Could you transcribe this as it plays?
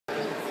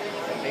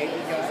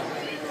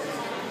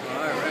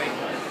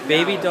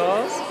baby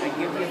dolls? I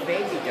give you a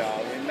baby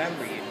doll.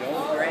 Remember, you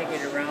don't drag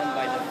it around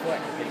by the foot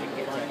because it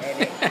gets a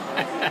headache.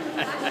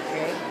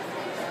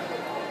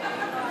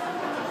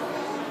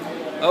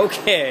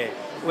 Okay? Okay.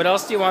 What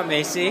else do you want,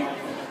 Macey?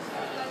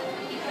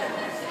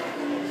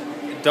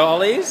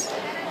 Dollies?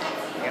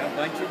 Yeah, a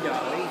bunch of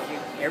dollies.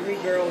 Every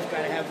girl's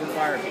got to have a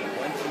Barbie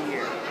once a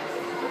year.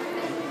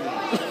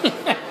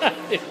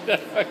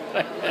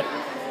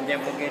 And then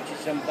we'll get you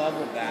some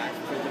bubble bath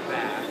for the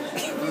bath.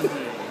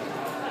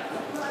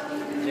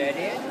 Is that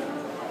it?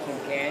 Some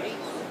candy?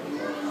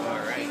 All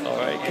right. All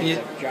right. And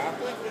some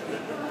chocolate?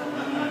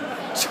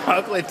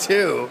 Chocolate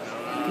too.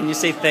 Can you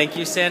say thank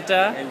you,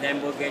 Santa? And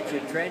then we'll get you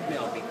a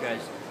treadmill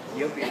because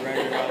you'll be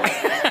running all the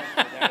time.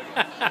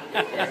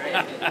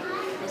 Right?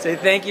 Say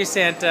thank you,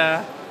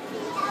 Santa.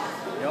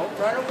 Don't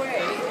run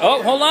away.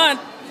 Oh, hold on.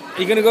 Are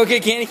you going to go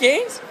get candy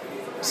canes?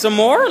 Some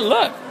more?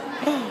 Look.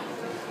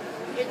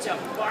 It's a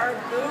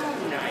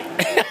barboon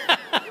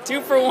night.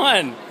 2 for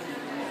 1.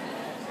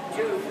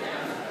 2.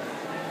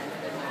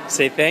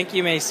 Say thank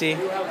you, Macey.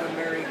 You have a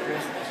Merry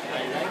Christmas.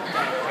 I like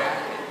that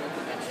jacket.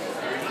 That's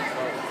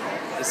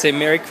really cool. Say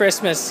Merry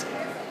Christmas.